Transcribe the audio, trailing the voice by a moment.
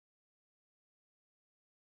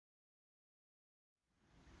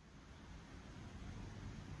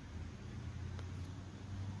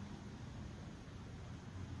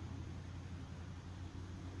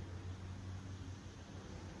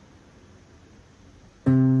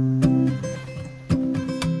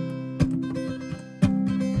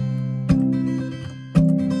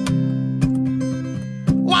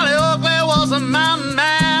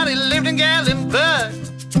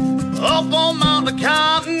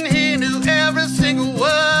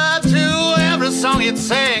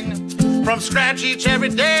scratch each every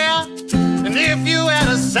day. And if you had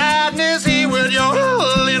a sadness, he would your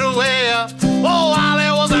little way. Oh,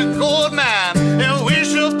 Wiley was a good man, and we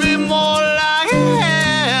should be more like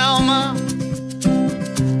him.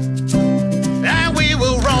 And we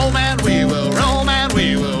will roam, and we will roam, and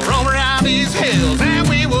we will roam around these hills. And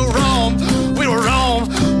we will roam, we will roam,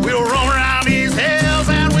 we will roam around these hills.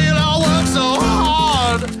 And we'll all work so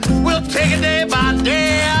hard, we'll take it day by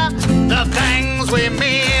day. The things we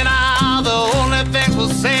mean are the only things we'll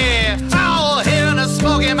say. Out here in the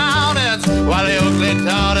Smoky Mountains, while the Oakley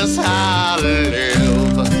taught us how to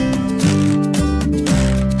live.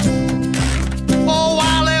 Oh,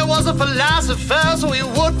 Wiley was a philosopher, so he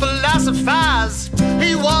would philosophize.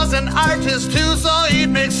 He was an artist too, so he'd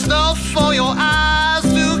make stuff for your eyes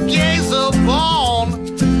to gaze upon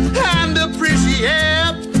and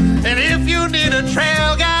appreciate. And if you need a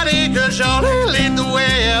trail guide, he could surely lead the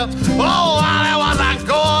way. Oh, Wiley was a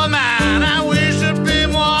good man, and we should be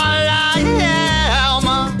more like him.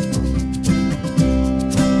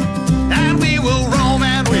 And we will roam,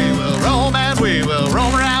 and we will roam, and we will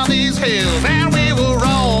roam around these hills. And we will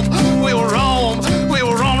roam, we will roam, we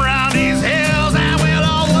will roam around these hills. And we'll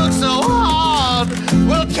all work so hard,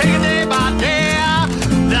 we'll take it day by day.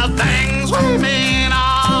 The things we mean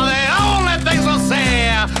are the only things we'll say.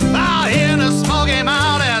 Out here in the Smoky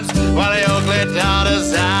Mountains, while the Oakley taught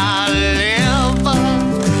us how to live.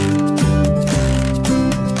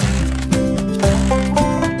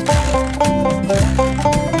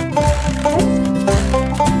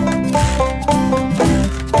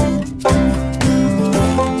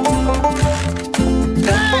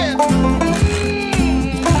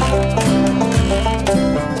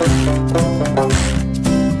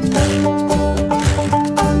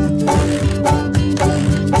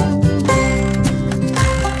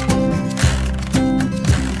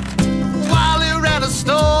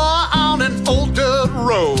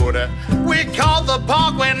 We call the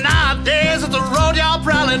Parkway nowadays, it's a road y'all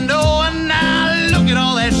probably know. And now look at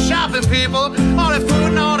all that shopping people, all that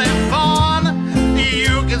food and all that